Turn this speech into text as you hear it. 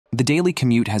The daily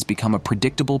commute has become a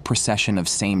predictable procession of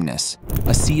sameness,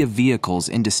 a sea of vehicles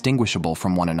indistinguishable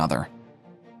from one another.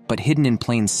 But hidden in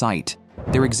plain sight,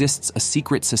 there exists a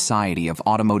secret society of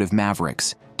automotive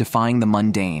mavericks, defying the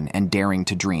mundane and daring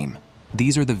to dream.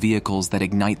 These are the vehicles that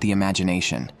ignite the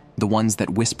imagination, the ones that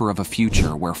whisper of a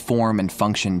future where form and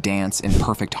function dance in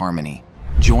perfect harmony.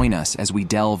 Join us as we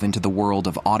delve into the world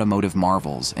of automotive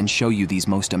marvels and show you these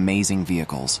most amazing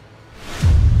vehicles.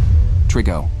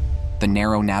 Trigo, the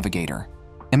narrow navigator.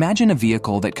 Imagine a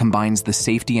vehicle that combines the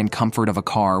safety and comfort of a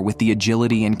car with the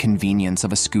agility and convenience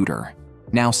of a scooter.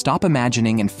 Now stop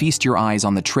imagining and feast your eyes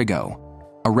on the Trigo,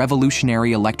 a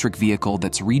revolutionary electric vehicle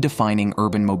that's redefining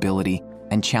urban mobility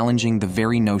and challenging the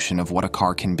very notion of what a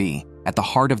car can be. At the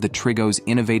heart of the Trigo's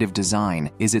innovative design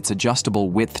is its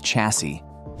adjustable width chassis,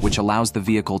 which allows the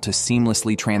vehicle to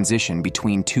seamlessly transition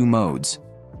between two modes,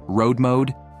 road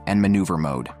mode and maneuver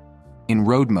mode. In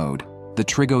road mode, the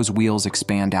Trigo's wheels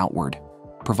expand outward,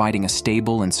 providing a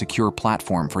stable and secure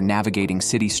platform for navigating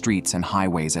city streets and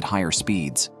highways at higher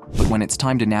speeds. But when it's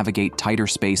time to navigate tighter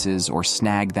spaces or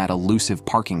snag that elusive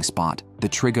parking spot, the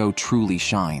Trigo truly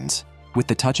shines. With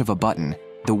the touch of a button,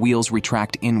 the wheels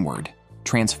retract inward,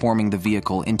 transforming the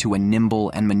vehicle into a nimble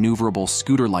and maneuverable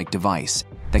scooter-like device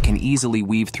that can easily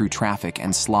weave through traffic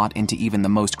and slot into even the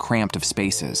most cramped of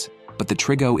spaces. But the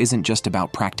Trigo isn't just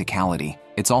about practicality,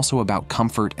 it's also about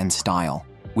comfort and style.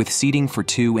 With seating for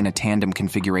two in a tandem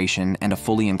configuration and a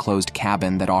fully enclosed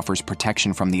cabin that offers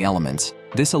protection from the elements,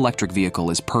 this electric vehicle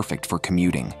is perfect for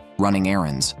commuting, running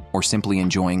errands, or simply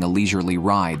enjoying a leisurely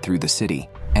ride through the city.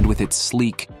 And with its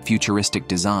sleek, futuristic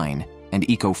design and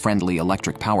eco-friendly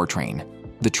electric powertrain,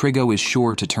 the Trigo is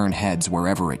sure to turn heads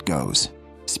wherever it goes.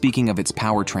 Speaking of its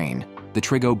powertrain, the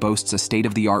Trigo boasts a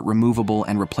state-of-the-art removable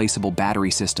and replaceable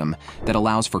battery system that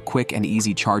allows for quick and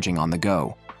easy charging on the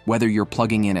go. Whether you're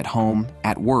plugging in at home,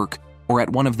 at work, or at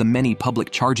one of the many public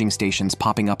charging stations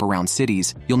popping up around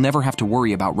cities, you'll never have to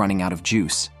worry about running out of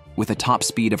juice. With a top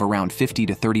speed of around 50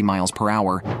 to 30 miles per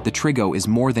hour, the Trigo is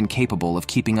more than capable of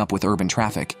keeping up with urban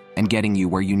traffic and getting you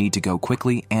where you need to go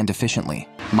quickly and efficiently.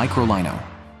 Microlino,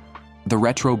 the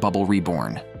retro bubble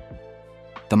reborn.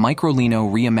 The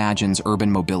Microlino reimagines urban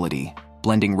mobility,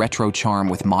 blending retro charm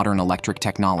with modern electric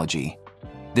technology.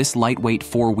 This lightweight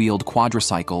four-wheeled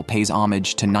quadricycle pays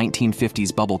homage to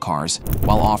 1950s bubble cars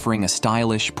while offering a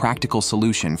stylish, practical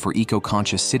solution for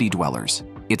eco-conscious city dwellers.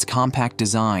 Its compact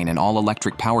design and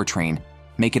all-electric powertrain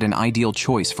make it an ideal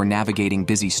choice for navigating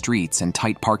busy streets and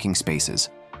tight parking spaces,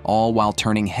 all while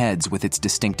turning heads with its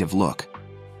distinctive look.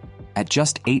 At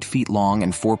just 8 feet long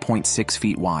and 4.6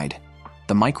 feet wide,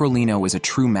 the Microlino is a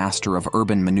true master of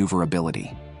urban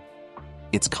maneuverability.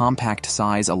 Its compact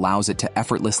size allows it to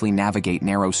effortlessly navigate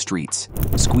narrow streets,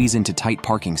 squeeze into tight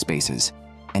parking spaces,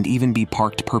 and even be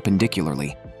parked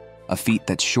perpendicularly, a feat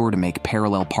that's sure to make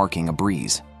parallel parking a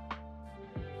breeze.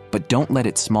 But don't let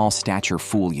its small stature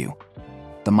fool you.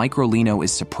 The Microlino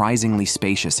is surprisingly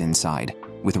spacious inside,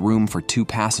 with room for 2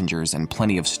 passengers and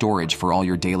plenty of storage for all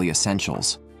your daily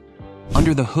essentials.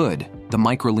 Under the hood, the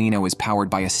Microlino is powered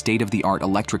by a state-of-the-art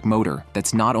electric motor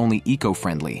that's not only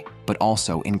eco-friendly, but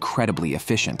also incredibly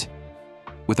efficient.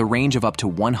 With a range of up to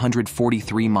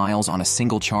 143 miles on a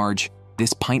single charge,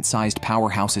 this pint-sized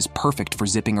powerhouse is perfect for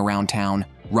zipping around town,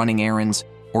 running errands,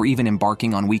 or even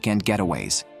embarking on weekend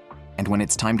getaways. And when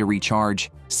it's time to recharge,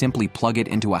 simply plug it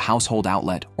into a household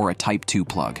outlet or a Type 2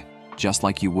 plug, just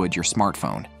like you would your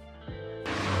smartphone.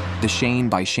 The Shane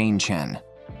by Shane Chen.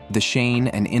 The Shane,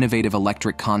 an innovative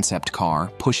electric concept car,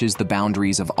 pushes the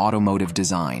boundaries of automotive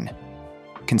design.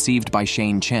 Conceived by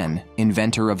Shane Chen,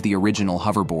 inventor of the original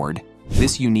hoverboard,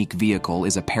 this unique vehicle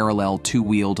is a parallel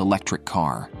 2-wheeled electric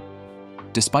car.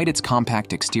 Despite its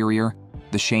compact exterior,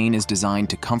 the Shane is designed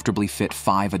to comfortably fit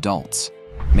 5 adults,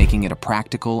 making it a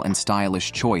practical and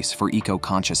stylish choice for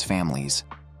eco-conscious families.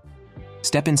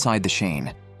 Step inside the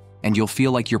Shane, and you'll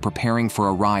feel like you're preparing for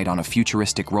a ride on a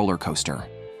futuristic roller coaster.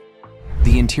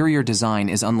 The interior design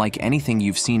is unlike anything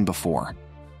you've seen before,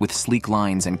 with sleek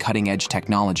lines and cutting-edge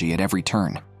technology at every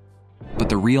turn. But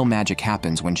the real magic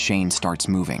happens when Shane starts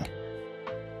moving.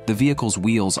 The vehicle's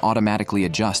wheels automatically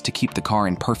adjust to keep the car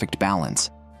in perfect balance,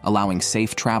 allowing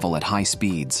safe travel at high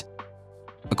speeds.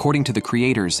 According to the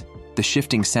creators, the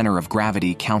shifting center of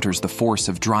gravity counters the force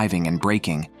of driving and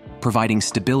braking, providing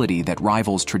stability that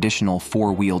rivals traditional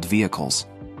 4-wheeled vehicles.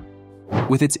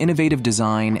 With its innovative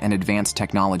design and advanced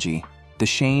technology, the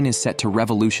Shane is set to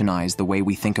revolutionize the way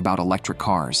we think about electric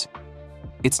cars.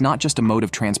 It's not just a mode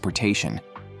of transportation,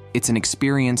 it's an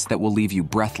experience that will leave you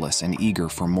breathless and eager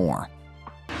for more.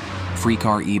 Free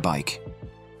Car e-bike.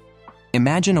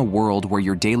 Imagine a world where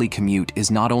your daily commute is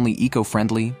not only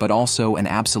eco-friendly, but also an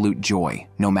absolute joy,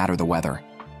 no matter the weather.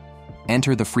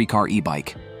 Enter the FreeCar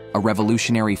e-bike, a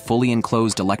revolutionary fully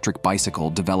enclosed electric bicycle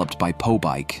developed by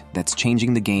PoBike that's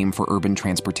changing the game for urban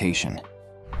transportation.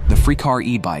 The FreeCar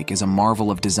e-bike is a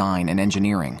marvel of design and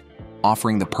engineering,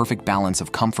 offering the perfect balance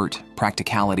of comfort,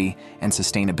 practicality, and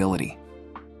sustainability.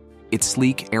 Its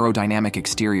sleek, aerodynamic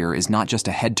exterior is not just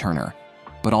a head-turner,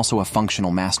 but also a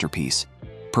functional masterpiece,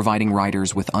 providing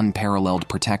riders with unparalleled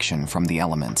protection from the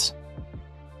elements.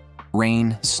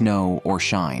 Rain, snow, or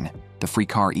shine, the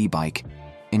FreeCar e-bike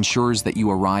ensures that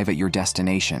you arrive at your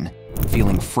destination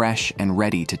feeling fresh and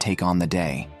ready to take on the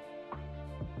day.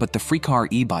 But the FreeCar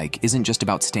e-bike isn't just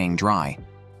about staying dry,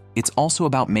 it's also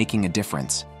about making a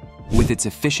difference. With its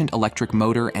efficient electric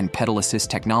motor and pedal assist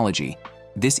technology,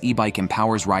 this e-bike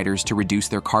empowers riders to reduce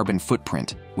their carbon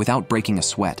footprint without breaking a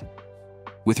sweat.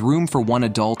 With room for one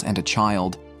adult and a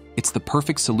child, it's the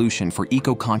perfect solution for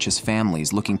eco-conscious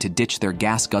families looking to ditch their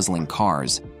gas-guzzling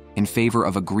cars in favor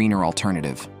of a greener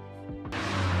alternative.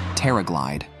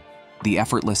 TerraGlide, the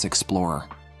effortless explorer.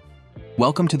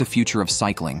 Welcome to the future of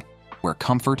cycling, where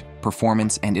comfort,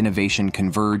 performance, and innovation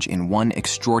converge in one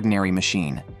extraordinary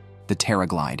machine, the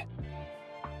TerraGlide.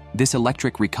 This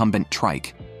electric recumbent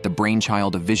trike, the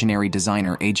brainchild of visionary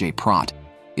designer AJ Pratt,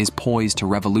 is poised to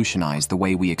revolutionize the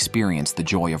way we experience the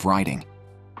joy of riding.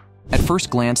 At first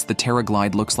glance, the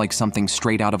TerraGlide looks like something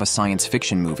straight out of a science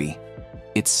fiction movie.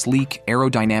 Its sleek,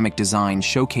 aerodynamic design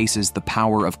showcases the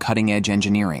power of cutting-edge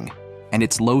engineering, and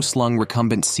its low-slung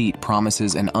recumbent seat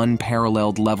promises an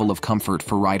unparalleled level of comfort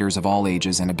for riders of all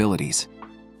ages and abilities.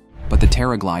 But the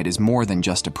TerraGlide is more than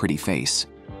just a pretty face.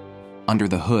 Under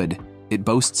the hood, it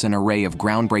boasts an array of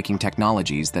groundbreaking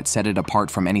technologies that set it apart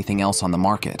from anything else on the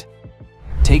market.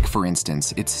 Take, for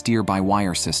instance, its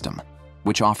steer-by-wire system,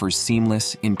 which offers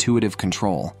seamless, intuitive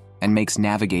control and makes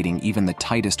navigating even the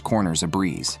tightest corners a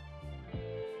breeze.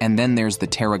 And then there's the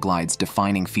TerraGlide's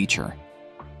defining feature,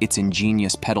 its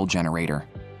ingenious pedal generator.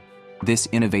 This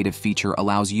innovative feature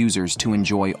allows users to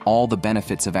enjoy all the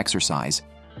benefits of exercise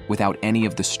without any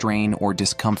of the strain or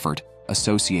discomfort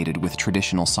associated with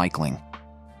traditional cycling.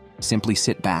 Simply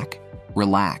sit back,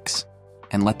 relax,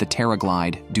 and let the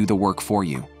TerraGlide do the work for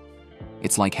you.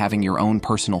 It's like having your own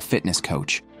personal fitness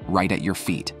coach right at your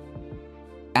feet.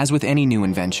 As with any new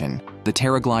invention, the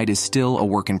TerraGlide is still a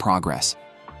work in progress,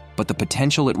 but the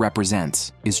potential it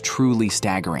represents is truly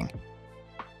staggering.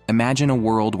 Imagine a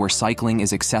world where cycling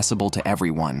is accessible to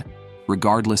everyone,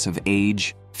 regardless of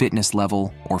age, fitness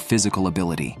level, or physical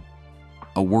ability.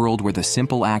 A world where the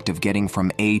simple act of getting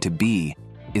from A to B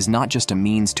is not just a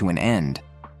means to an end,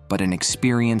 but an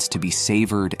experience to be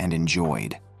savored and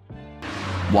enjoyed.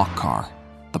 Walk car,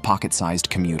 the pocket-sized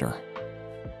commuter.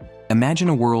 Imagine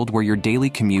a world where your daily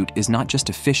commute is not just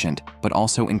efficient, but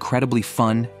also incredibly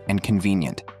fun and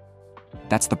convenient.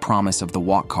 That's the promise of the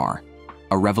walk car,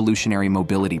 a revolutionary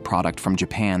mobility product from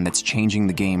Japan that's changing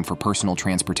the game for personal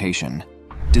transportation.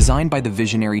 Designed by the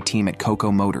visionary team at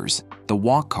Coco Motors, the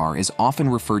walk car is often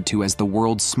referred to as the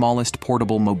world's smallest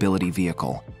portable mobility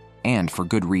vehicle, and for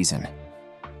good reason.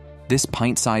 This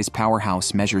pint-sized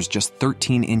powerhouse measures just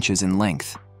 13 inches in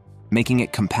length, making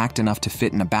it compact enough to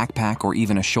fit in a backpack or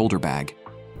even a shoulder bag.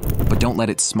 But don't let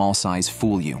its small size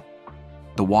fool you.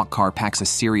 The walk car packs a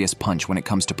serious punch when it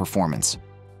comes to performance.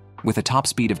 With a top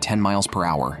speed of 10 miles per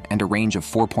hour and a range of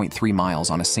 4.3 miles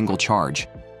on a single charge,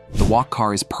 the walk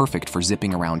car is perfect for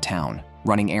zipping around town,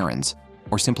 running errands,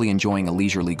 or simply enjoying a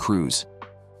leisurely cruise.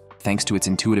 Thanks to its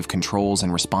intuitive controls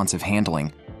and responsive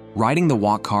handling, riding the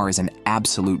walk car is an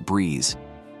absolute breeze,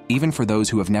 even for those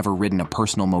who have never ridden a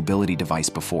personal mobility device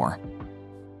before.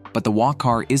 But the walk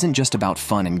car isn't just about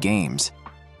fun and games.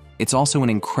 It's also an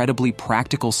incredibly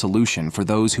practical solution for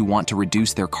those who want to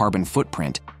reduce their carbon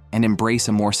footprint and embrace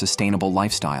a more sustainable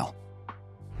lifestyle.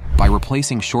 By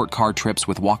replacing short car trips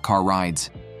with walk car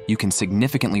rides, you can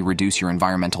significantly reduce your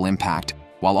environmental impact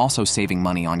while also saving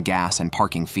money on gas and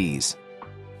parking fees.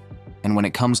 And when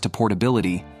it comes to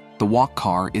portability, the walk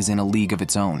car is in a league of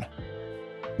its own.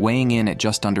 Weighing in at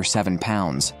just under 7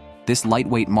 pounds, this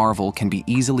lightweight marvel can be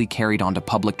easily carried onto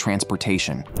public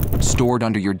transportation, stored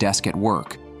under your desk at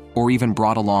work, or even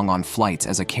brought along on flights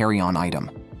as a carry-on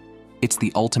item. It's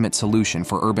the ultimate solution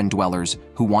for urban dwellers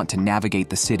who want to navigate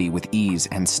the city with ease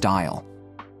and style.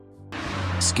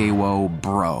 Skewo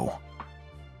Bro.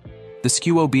 The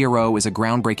Skewo Bro is a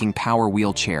groundbreaking power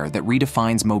wheelchair that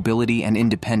redefines mobility and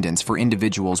independence for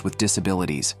individuals with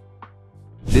disabilities.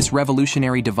 This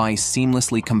revolutionary device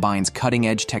seamlessly combines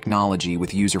cutting-edge technology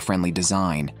with user-friendly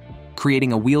design,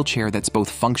 creating a wheelchair that's both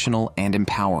functional and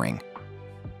empowering.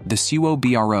 The Skewo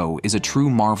Bro is a true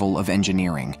marvel of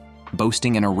engineering,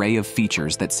 boasting an array of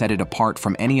features that set it apart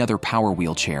from any other power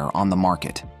wheelchair on the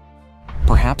market.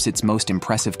 Perhaps its most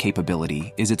impressive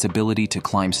capability is its ability to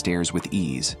climb stairs with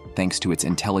ease, thanks to its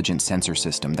intelligent sensor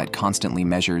system that constantly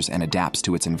measures and adapts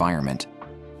to its environment.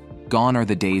 Gone are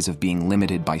the days of being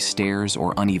limited by stairs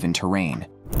or uneven terrain.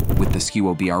 With the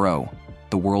Scuo BRO,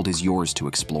 the world is yours to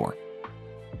explore.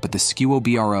 But the Scuo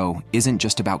BRO isn't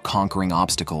just about conquering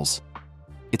obstacles.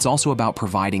 It's also about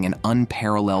providing an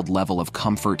unparalleled level of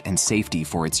comfort and safety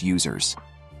for its users.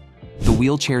 The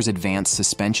wheelchair's advanced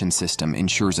suspension system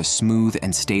ensures a smooth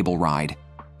and stable ride,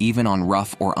 even on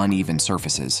rough or uneven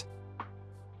surfaces.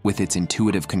 With its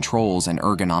intuitive controls and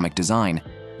ergonomic design,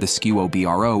 the Scuo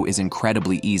BRO is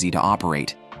incredibly easy to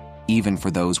operate, even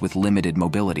for those with limited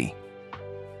mobility.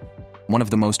 One of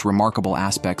the most remarkable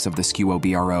aspects of the Scuo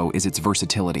BRO is its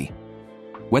versatility.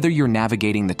 Whether you're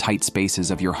navigating the tight spaces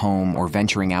of your home or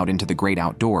venturing out into the great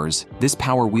outdoors, this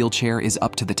power wheelchair is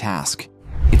up to the task.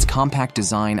 Its compact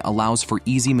design allows for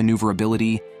easy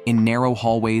maneuverability in narrow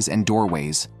hallways and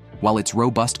doorways, while its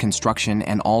robust construction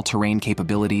and all-terrain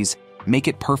capabilities make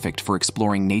it perfect for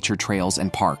exploring nature trails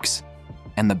and parks.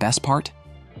 And the best part?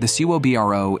 The Scuo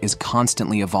BRO is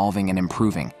constantly evolving and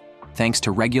improving, thanks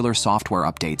to regular software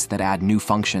updates that add new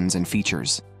functions and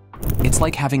features. It's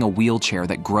like having a wheelchair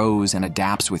that grows and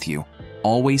adapts with you,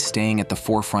 always staying at the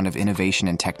forefront of innovation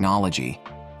and technology.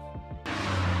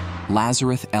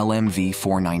 Lazareth LMV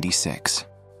 496.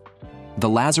 The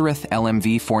Lazareth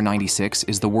LMV 496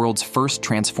 is the world's first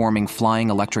transforming flying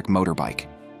electric motorbike.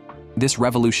 This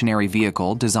revolutionary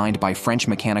vehicle, designed by French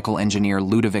mechanical engineer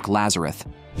Ludovic Lazareth,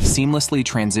 seamlessly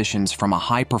transitions from a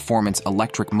high-performance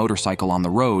electric motorcycle on the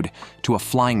road to a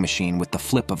flying machine with the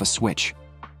flip of a switch.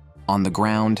 On the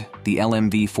ground, the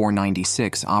LMV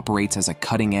 496 operates as a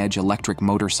cutting-edge electric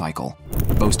motorcycle,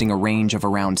 boasting a range of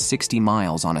around 60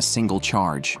 miles on a single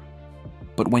charge.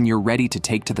 But when you're ready to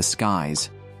take to the skies,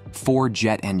 4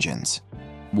 jet engines,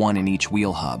 one in each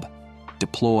wheel hub,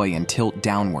 deploy and tilt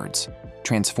downwards,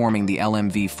 transforming the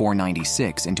LMV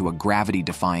 496 into a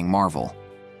gravity-defying marvel.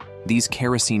 These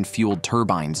kerosene-fueled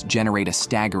turbines generate a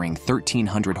staggering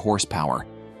 1,300 horsepower,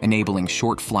 enabling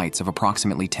short flights of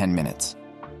approximately 10 minutes.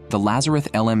 The Lazareth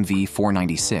LMV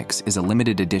 496 is a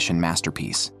limited edition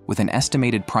masterpiece, with an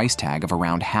estimated price tag of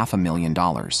around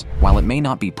 $500,000. While it may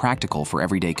not be practical for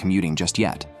everyday commuting just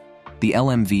yet, the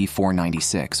LMV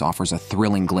 496 offers a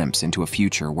thrilling glimpse into a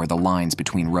future where the lines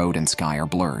between road and sky are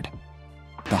blurred.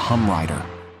 The Hum Rider.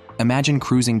 Imagine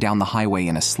cruising down the highway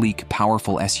in a sleek,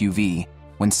 powerful SUV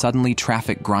when suddenly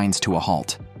traffic grinds to a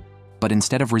halt. But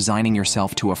instead of resigning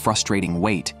yourself to a frustrating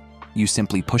wait, you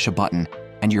simply push a button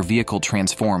and your vehicle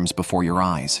transforms before your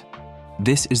eyes.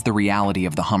 This is the reality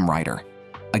of the Hum Rider,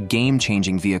 a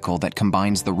game-changing vehicle that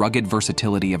combines the rugged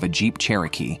versatility of a Jeep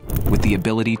Cherokee with the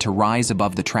ability to rise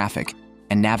above the traffic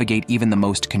and navigate even the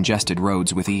most congested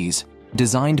roads with ease.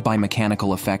 Designed by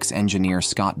mechanical effects engineer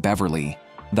Scott Beverly,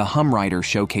 the Hum Rider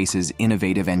showcases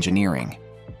innovative engineering.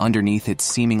 Underneath its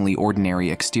seemingly ordinary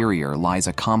exterior lies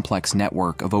a complex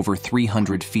network of over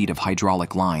 300 feet of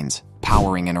hydraulic lines,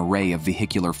 powering an array of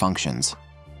vehicular functions.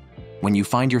 When you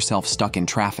find yourself stuck in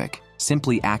traffic,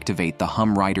 simply activate the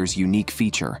Hum Rider's unique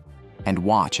feature and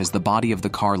watch as the body of the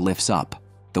car lifts up,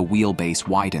 the wheelbase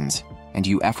widens, and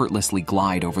you effortlessly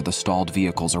glide over the stalled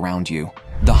vehicles around you.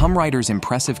 The Hum Rider's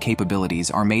impressive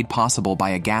capabilities are made possible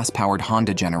by a gas-powered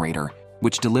Honda generator,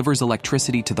 which delivers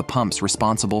electricity to the pumps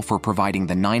responsible for providing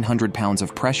the 900 pounds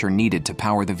of pressure needed to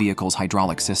power the vehicle's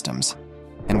hydraulic systems.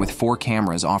 And with 4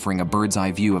 cameras offering a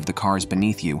bird's-eye view of the cars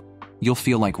beneath you, you'll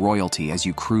feel like royalty as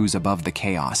you cruise above the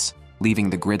chaos, leaving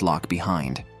the gridlock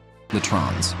behind.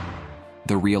 Litrons,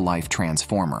 the real-life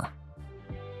transformer.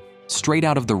 Straight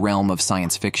out of the realm of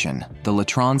science fiction, the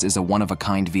Litrons is a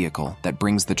one-of-a-kind vehicle that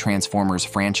brings the Transformers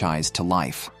franchise to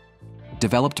life.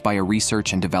 Developed by a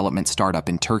research and development startup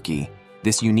in Turkey,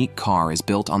 this unique car is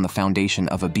built on the foundation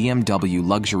of a BMW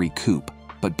luxury coupe,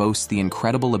 but boasts the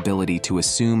incredible ability to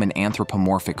assume an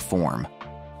anthropomorphic form.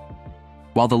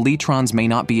 While the Litrons may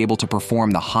not be able to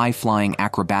perform the high-flying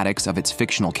acrobatics of its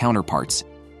fictional counterparts,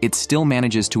 it still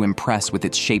manages to impress with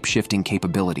its shape-shifting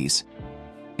capabilities.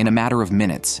 In a matter of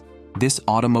minutes, this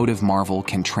automotive marvel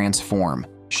can transform,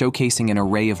 showcasing an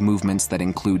array of movements that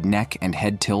include neck and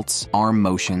head tilts, arm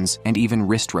motions, and even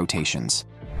wrist rotations.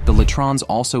 The Litrons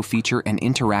also feature an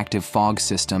interactive fog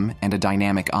system and a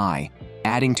dynamic eye,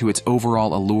 adding to its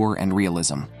overall allure and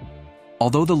realism.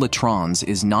 Although the Litrons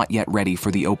is not yet ready for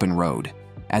the open road,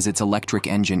 as its electric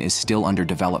engine is still under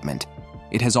development,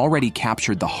 it has already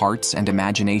captured the hearts and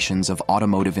imaginations of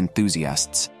automotive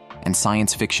enthusiasts and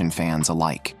science fiction fans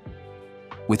alike.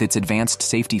 With its advanced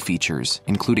safety features,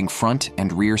 including front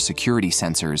and rear security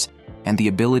sensors and the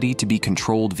ability to be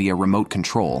controlled via remote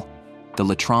control, the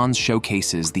Letrons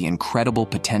showcases the incredible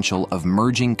potential of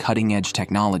merging cutting-edge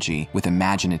technology with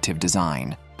imaginative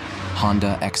design.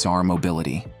 Honda XR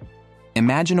Mobility.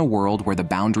 Imagine a world where the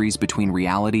boundaries between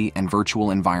reality and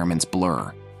virtual environments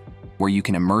blur, where you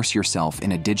can immerse yourself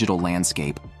in a digital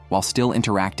landscape while still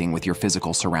interacting with your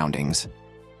physical surroundings.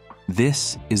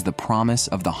 This is the promise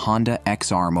of the Honda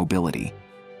XR Mobility,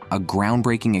 a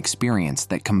groundbreaking experience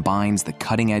that combines the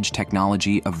cutting-edge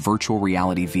technology of virtual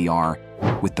reality VR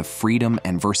with the freedom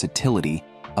and versatility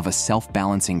of a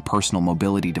self-balancing personal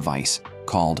mobility device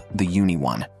called the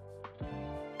Uni-One.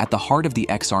 At the heart of the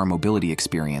XR mobility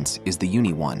experience is the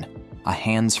Uni-One, a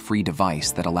hands-free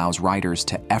device that allows riders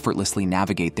to effortlessly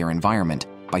navigate their environment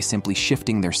by simply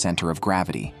shifting their center of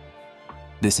gravity.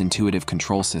 This intuitive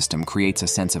control system creates a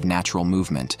sense of natural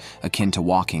movement, akin to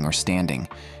walking or standing,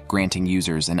 granting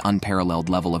users an unparalleled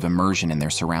level of immersion in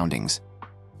their surroundings.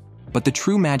 But the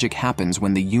true magic happens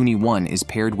when the Uni-One is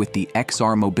paired with the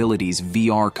XR Mobility's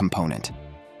VR component.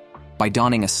 By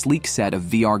donning a sleek set of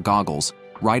VR goggles,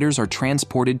 riders are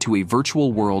transported to a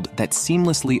virtual world that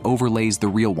seamlessly overlays the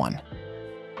real one,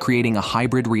 creating a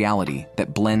hybrid reality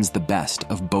that blends the best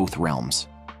of both realms.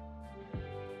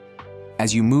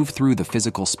 As you move through the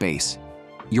physical space,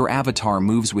 your avatar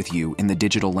moves with you in the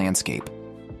digital landscape,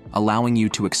 allowing you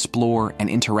to explore and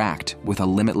interact with a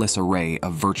limitless array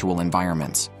of virtual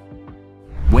environments.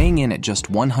 Weighing in at just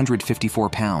 154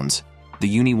 pounds, the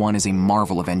Uni-One is a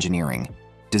marvel of engineering,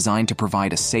 designed to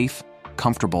provide a safe,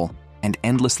 comfortable, and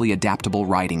endlessly adaptable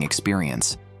riding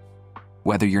experience.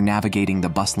 Whether you're navigating the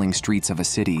bustling streets of a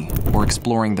city or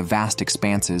exploring the vast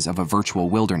expanses of a virtual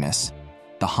wilderness,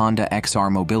 the Honda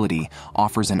XR Mobility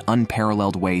offers an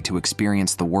unparalleled way to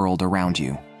experience the world around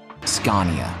you.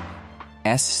 Scania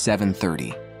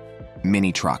S730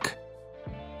 Mini Truck.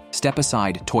 Step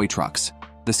aside toy trucks.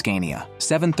 The Scania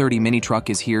 730 Mini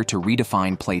Truck is here to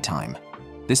redefine playtime.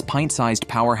 This pint-sized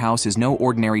powerhouse is no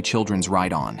ordinary children's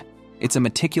ride-on. It's a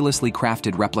meticulously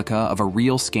crafted replica of a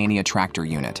real Scania tractor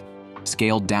unit,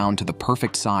 scaled down to the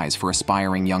perfect size for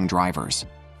aspiring young drivers.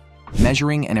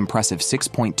 Measuring an impressive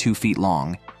 6.2 feet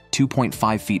long,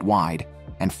 2.5 feet wide,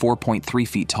 and 4.3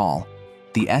 feet tall,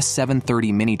 the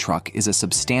S730 Mini Truck is a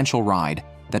substantial ride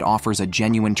that offers a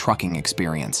genuine trucking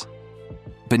experience.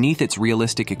 Beneath its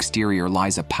realistic exterior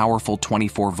lies a powerful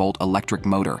 24-volt electric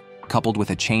motor, coupled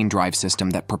with a chain drive system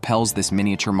that propels this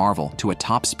miniature marvel to a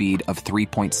top speed of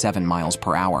 3.7 miles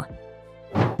per hour.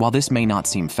 While this may not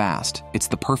seem fast, it's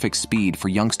the perfect speed for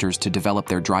youngsters to develop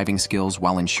their driving skills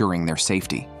while ensuring their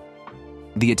safety.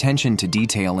 The attention to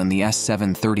detail in the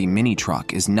S730 Mini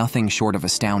Truck is nothing short of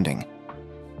astounding.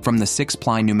 From the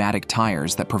 6-ply pneumatic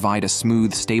tires that provide a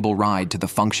smooth, stable ride to the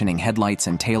functioning headlights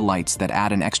and taillights that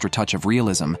add an extra touch of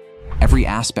realism, every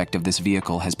aspect of this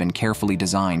vehicle has been carefully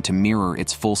designed to mirror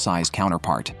its full-size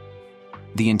counterpart.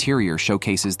 The interior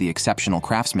showcases the exceptional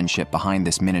craftsmanship behind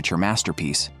this miniature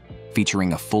masterpiece,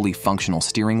 featuring a fully functional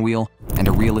steering wheel and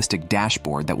a realistic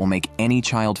dashboard that will make any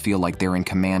child feel like they're in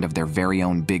command of their very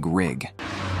own big rig.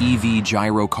 EV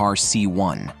Gyrocar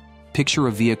C1. Picture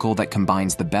a vehicle that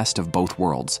combines the best of both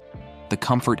worlds, the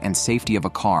comfort and safety of a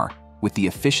car with the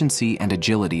efficiency and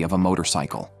agility of a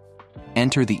motorcycle.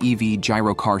 Enter the EV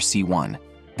Gyrocar C1,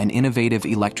 an innovative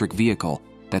electric vehicle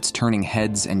that's turning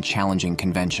heads and challenging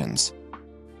conventions.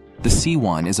 The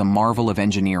C1 is a marvel of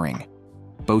engineering,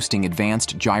 boasting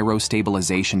advanced gyro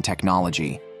stabilization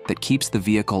technology that keeps the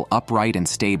vehicle upright and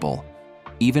stable,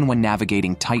 even when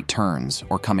navigating tight turns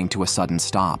or coming to a sudden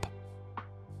stop.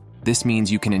 This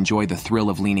means you can enjoy the thrill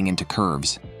of leaning into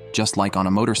curves, just like on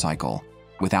a motorcycle,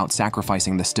 without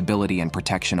sacrificing the stability and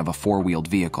protection of a four-wheeled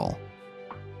vehicle.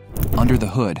 Under the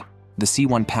hood, the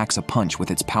C1 packs a punch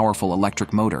with its powerful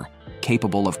electric motor,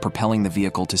 capable of propelling the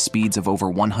vehicle to speeds of over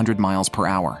 100 miles per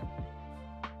hour.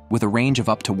 With a range of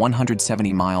up to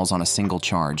 170 miles on a single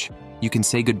charge, you can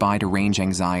say goodbye to range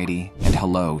anxiety and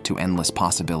hello to endless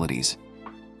possibilities.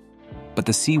 But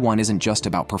the C1 isn't just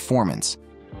about performance,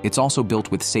 it's also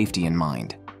built with safety in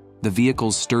mind. The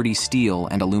vehicle's sturdy steel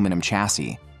and aluminum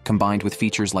chassis, combined with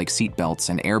features like seatbelts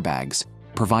and airbags,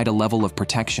 provide a level of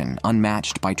protection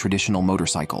unmatched by traditional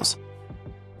motorcycles.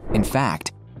 In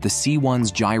fact, the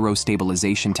C1's gyro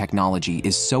stabilization technology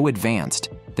is so advanced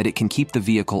that it can keep the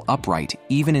vehicle upright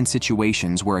even in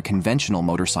situations where a conventional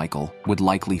motorcycle would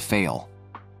likely fail.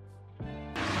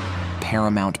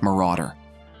 Paramount Marauder.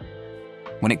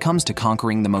 When it comes to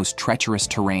conquering the most treacherous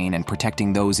terrain and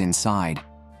protecting those inside,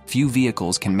 few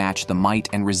vehicles can match the might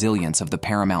and resilience of the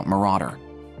Paramount Marauder.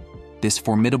 This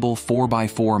formidable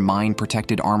 4x4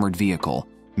 mine-protected armored vehicle,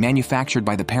 manufactured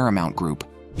by the Paramount Group,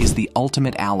 is the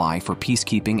ultimate ally for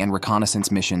peacekeeping and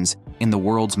reconnaissance missions in the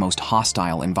world's most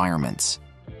hostile environments.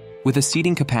 With a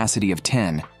seating capacity of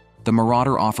 10, the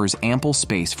Marauder offers ample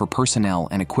space for personnel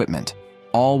and equipment,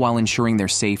 all while ensuring their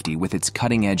safety with its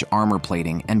cutting-edge armor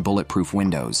plating and bulletproof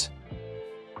windows.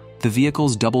 The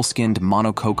vehicle's double-skinned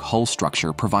monocoque hull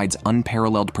structure provides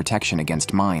unparalleled protection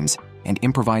against mines and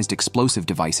improvised explosive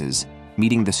devices,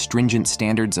 meeting the stringent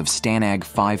standards of STANAG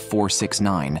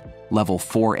 5469, Level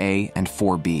 4A and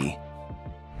 4B.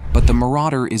 But the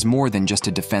Marauder is more than just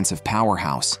a defensive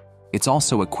powerhouse. It's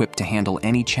also equipped to handle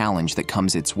any challenge that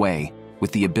comes its way,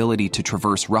 with the ability to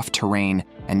traverse rough terrain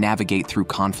and navigate through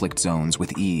conflict zones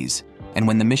with ease. And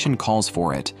when the mission calls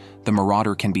for it, the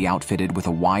Marauder can be outfitted with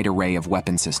a wide array of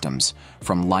weapon systems,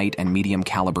 from light and medium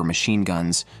caliber machine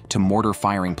guns to mortar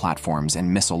firing platforms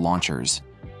and missile launchers.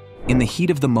 In the heat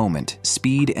of the moment,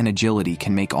 speed and agility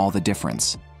can make all the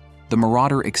difference. The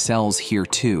Marauder excels here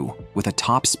too, with a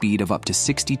top speed of up to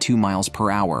 62 miles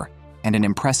per hour and an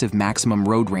impressive maximum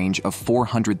road range of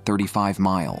 435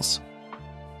 miles.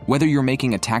 Whether you're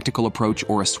making a tactical approach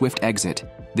or a swift exit,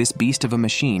 this beast of a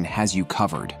machine has you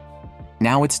covered.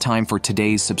 Now it's time for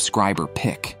today's subscriber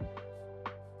pick.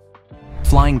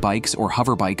 Flying bikes or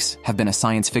hover bikes have been a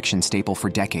science fiction staple for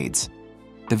decades.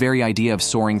 The very idea of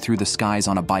soaring through the skies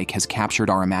on a bike has captured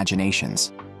our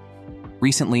imaginations.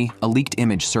 Recently, a leaked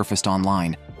image surfaced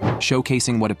online,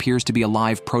 showcasing what appears to be a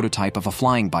live prototype of a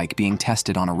flying bike being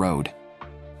tested on a road.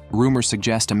 Rumors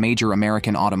suggest a major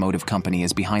American automotive company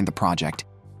is behind the project,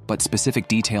 but specific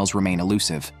details remain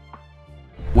elusive.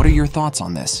 What are your thoughts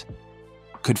on this?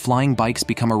 Could flying bikes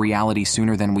become a reality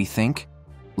sooner than we think?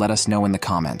 Let us know in the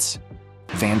comments.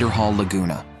 Vanderhall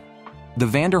Laguna. The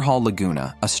Vanderhall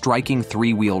Laguna, a striking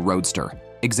three-wheel roadster,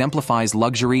 exemplifies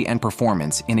luxury and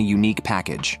performance in a unique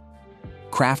package.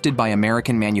 Crafted by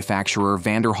American manufacturer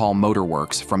Vanderhall Motor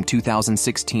Works from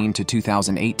 2016 to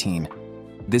 2018,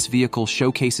 this vehicle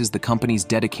showcases the company's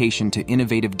dedication to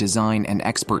innovative design and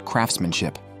expert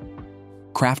craftsmanship.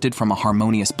 Crafted from a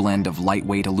harmonious blend of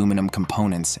lightweight aluminum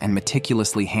components and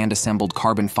meticulously hand-assembled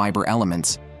carbon fiber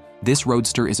elements, this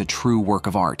roadster is a true work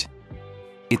of art.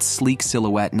 Its sleek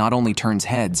silhouette not only turns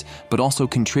heads, but also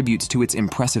contributes to its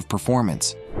impressive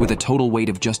performance, with a total weight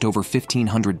of just over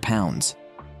 1,500 pounds.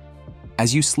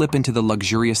 As you slip into the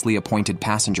luxuriously appointed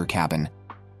passenger cabin,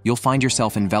 you'll find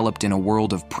yourself enveloped in a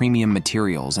world of premium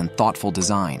materials and thoughtful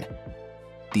design.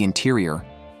 The interior,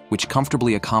 which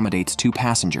comfortably accommodates 2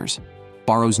 passengers,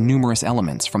 borrows numerous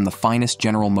elements from the finest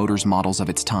General Motors models of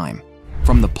its time,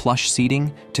 from the plush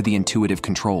seating to the intuitive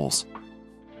controls.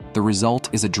 The result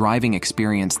is a driving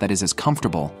experience that is as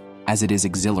comfortable as it is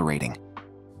exhilarating.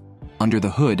 Under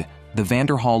the hood, the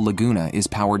Vanderhall Laguna is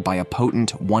powered by a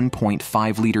potent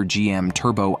 1.5-liter GM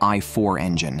Turbo i4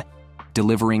 engine,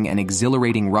 delivering an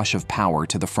exhilarating rush of power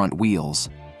to the front wheels.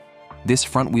 This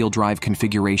front-wheel drive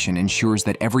configuration ensures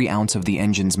that every ounce of the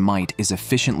engine's might is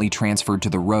efficiently transferred to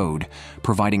the road,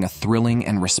 providing a thrilling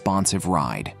and responsive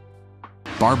ride.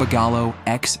 Barbagallo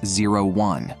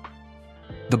X01.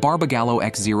 The Barbagallo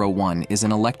X01 is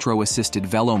an electro-assisted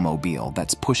velomobile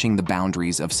that's pushing the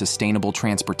boundaries of sustainable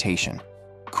transportation.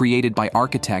 Created by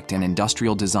architect and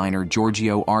industrial designer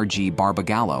Giorgio R.G.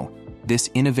 Barbagallo, this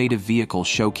innovative vehicle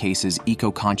showcases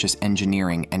eco-conscious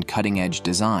engineering and cutting-edge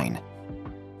design.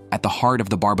 At the heart of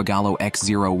the Barbagallo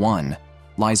X01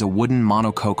 lies a wooden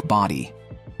monocoque body,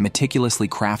 meticulously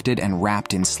crafted and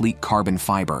wrapped in sleek carbon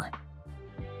fiber.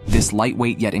 This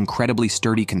lightweight yet incredibly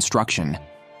sturdy construction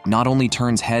not only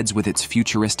turns heads with its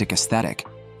futuristic aesthetic,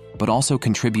 but also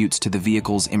contributes to the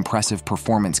vehicle's impressive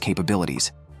performance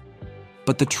capabilities.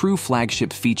 But the true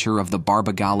flagship feature of the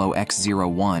Barbagallo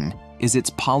X01 is its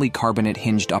polycarbonate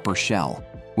hinged upper shell,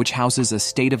 which houses a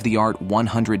state-of-the-art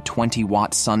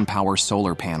 120-watt sun power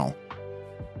solar panel.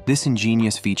 This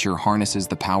ingenious feature harnesses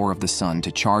the power of the sun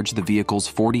to charge the vehicle's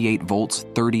 48 volts,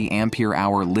 30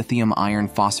 ampere-hour lithium iron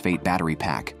phosphate battery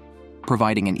pack,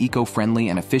 providing an eco-friendly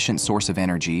and efficient source of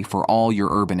energy for all your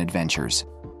urban adventures.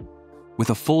 With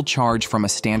a full charge from a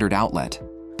standard outlet,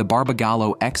 the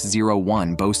Barbagallo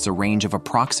X01 boasts a range of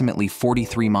approximately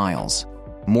 43 miles,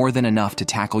 more than enough to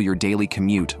tackle your daily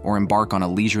commute or embark on a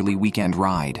leisurely weekend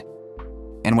ride.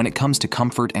 And when it comes to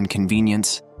comfort and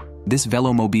convenience, this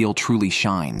velomobile truly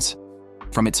shines.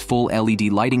 From its full LED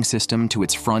lighting system to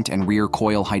its front and rear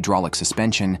coil hydraulic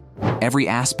suspension, every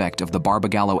aspect of the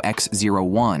Barbagallo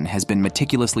X01 has been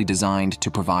meticulously designed to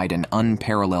provide an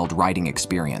unparalleled riding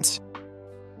experience.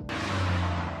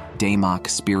 Daymak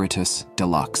Spiritus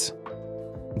Deluxe.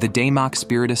 The Daymak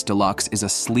Spiritus Deluxe is a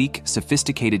sleek,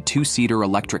 sophisticated 2-seater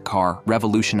electric car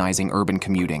revolutionizing urban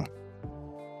commuting.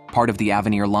 Part of the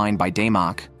Avenir line by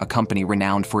Daymak, a company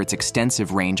renowned for its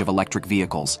extensive range of electric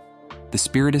vehicles, The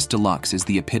Spiritus Deluxe is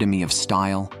the epitome of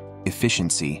style,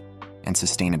 efficiency, and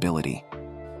sustainability.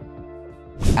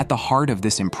 At the heart of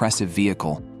this impressive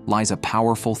vehicle lies a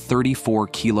powerful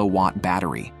 34-kilowatt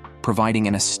battery, providing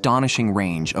an astonishing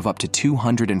range of up to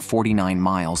 249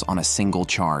 miles on a single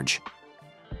charge.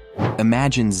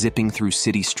 Imagine zipping through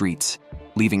city streets,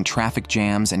 leaving traffic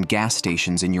jams and gas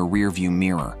stations in your rearview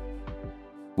mirror.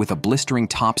 With a blistering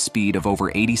top speed of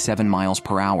over 87 miles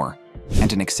per hour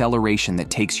and an acceleration that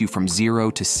takes you from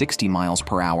 0 to 60 miles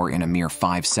per hour in a mere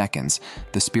 5 seconds,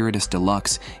 the Spiritus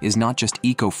Deluxe is not just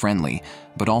eco-friendly,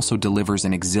 but also delivers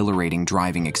an exhilarating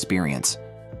driving experience.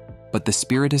 But the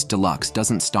Spiritus Deluxe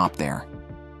doesn't stop there.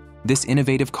 This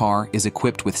innovative car is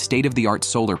equipped with state-of-the-art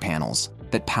solar panels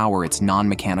that power its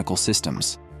non-mechanical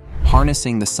systems,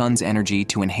 harnessing the sun's energy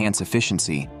to enhance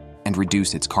efficiency and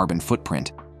reduce its carbon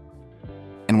footprint.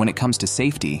 And when it comes to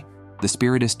safety, the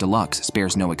Spiritus Deluxe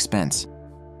spares no expense.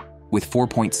 With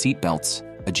 4-point seat belts,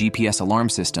 a GPS alarm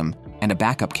system, and a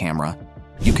backup camera,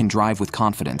 you can drive with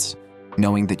confidence,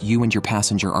 knowing that you and your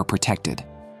passenger are protected.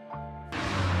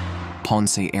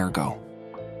 Ponce Ergo.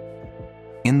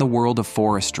 In the world of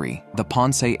forestry, the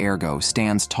Ponce Ergo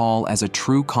stands tall as a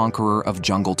true conqueror of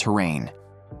jungle terrain.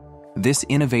 This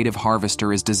innovative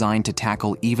harvester is designed to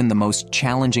tackle even the most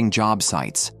challenging job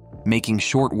sites, making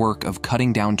short work of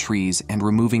cutting down trees and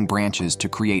removing branches to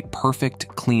create perfect,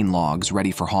 clean logs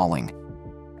ready for hauling.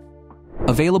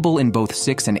 Available in both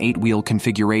 6- and 8-wheel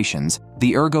configurations,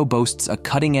 the Ergo boasts a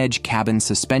cutting-edge cabin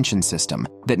suspension system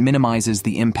that minimizes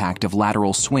the impact of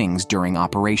lateral swings during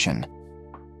operation.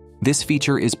 This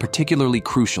feature is particularly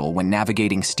crucial when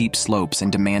navigating steep slopes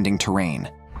and demanding terrain,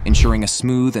 ensuring a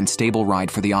smooth and stable ride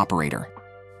for the operator.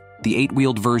 The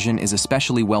 8-wheeled version is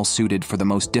especially well-suited for the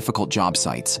most difficult job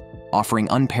sites, offering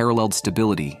unparalleled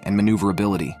stability and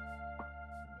maneuverability.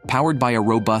 Powered by a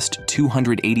robust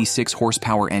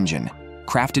 286-horsepower engine,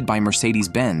 crafted by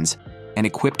Mercedes-Benz, and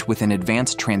equipped with an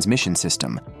advanced transmission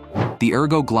system, the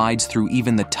Ergo glides through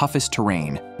even the toughest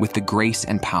terrain with the grace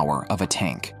and power of a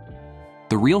tank.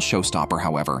 The real showstopper,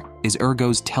 however, is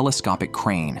Ergo's telescopic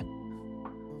crane.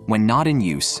 When not in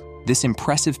use, this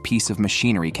impressive piece of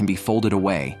machinery can be folded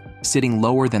away, sitting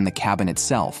lower than the cabin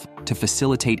itself to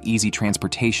facilitate easy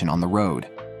transportation on the road.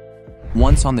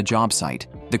 Once on the job site,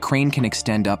 the crane can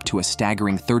extend up to a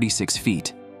staggering 36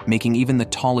 feet, making even the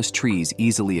tallest trees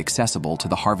easily accessible to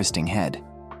the harvesting head.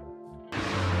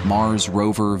 Mars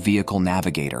Rover Vehicle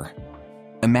Navigator.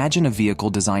 Imagine a vehicle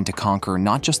designed to conquer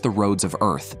not just the roads of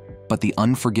Earth, but the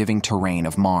unforgiving terrain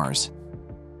of Mars.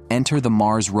 Enter the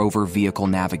Mars Rover Vehicle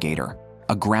Navigator,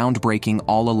 a groundbreaking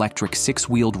all-electric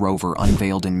 6-wheeled rover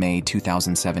unveiled in May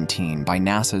 2017 by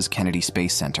NASA's Kennedy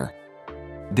Space Center.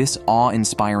 This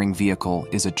awe-inspiring vehicle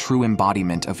is a true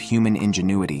embodiment of human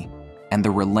ingenuity and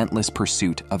the relentless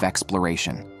pursuit of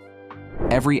exploration.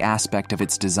 Every aspect of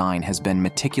its design has been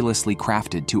meticulously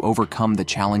crafted to overcome the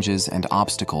challenges and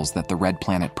obstacles that the red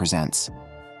planet presents,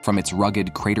 from its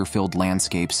rugged, crater-filled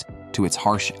landscapes to its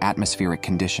harsh atmospheric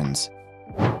conditions.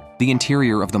 The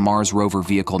interior of the Mars Rover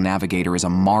Vehicle Navigator is a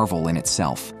marvel in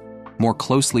itself, more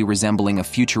closely resembling a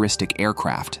futuristic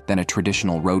aircraft than a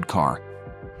traditional road car.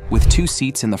 With 2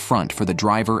 seats in the front for the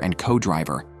driver and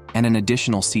co-driver, and an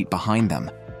additional seat behind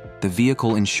them, the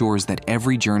vehicle ensures that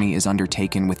every journey is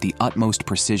undertaken with the utmost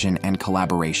precision and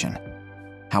collaboration.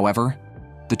 However,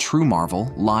 the true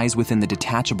marvel lies within the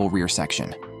detachable rear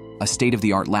section, a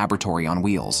state-of-the-art laboratory on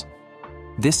wheels.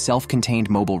 This self-contained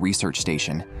mobile research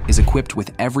station is equipped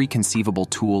with every conceivable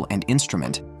tool and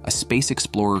instrument a space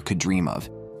explorer could dream of,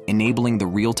 enabling the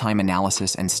real-time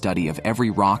analysis and study of every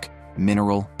rock,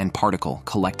 mineral, and particle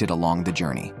collected along the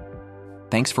journey.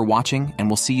 Thanks for watching, and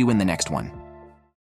we'll see you in the next one.